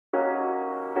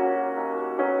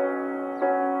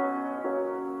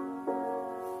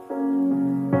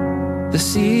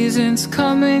seasons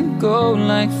come and go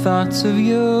like thoughts of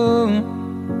you.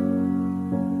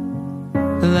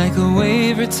 Like a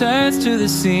wave returns to the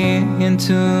sea,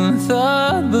 into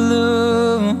the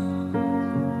blue.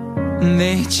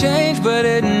 They change but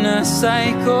in a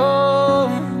cycle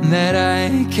that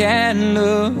I can't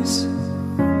lose.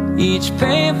 Each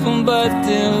painful but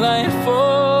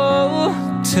delightful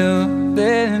to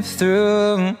live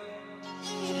through.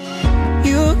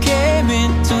 You came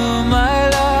into my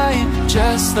life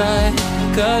just like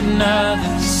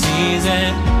another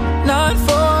season. Not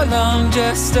for long,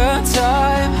 just a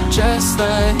time, just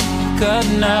like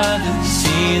another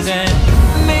season.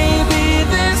 Maybe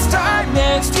this time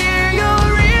next year you'll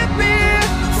reappear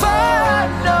for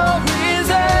no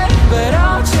reason, but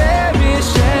I'll cherish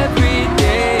every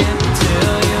day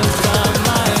until you find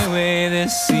my way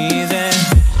this season.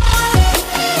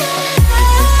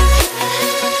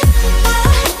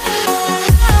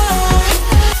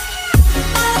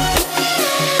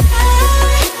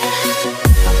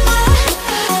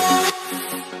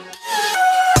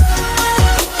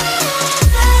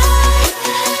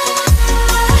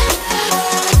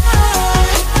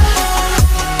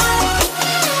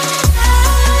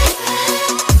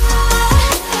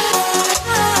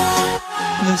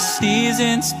 The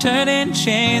seasons turn and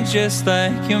change just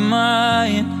like your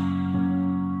mind.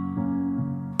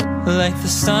 Like the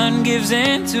sun gives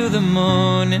into the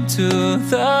moon, into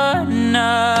the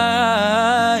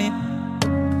night.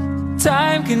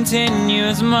 Time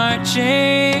continues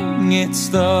marching, it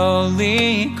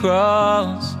slowly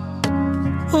crawls.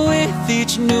 With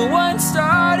each new one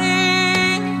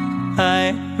starting,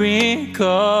 I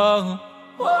recall.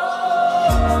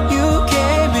 You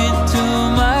came into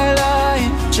my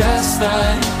life just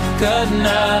like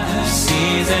another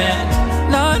season.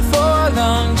 Not for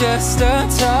long, just a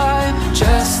time,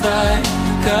 just like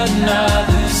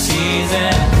another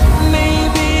season.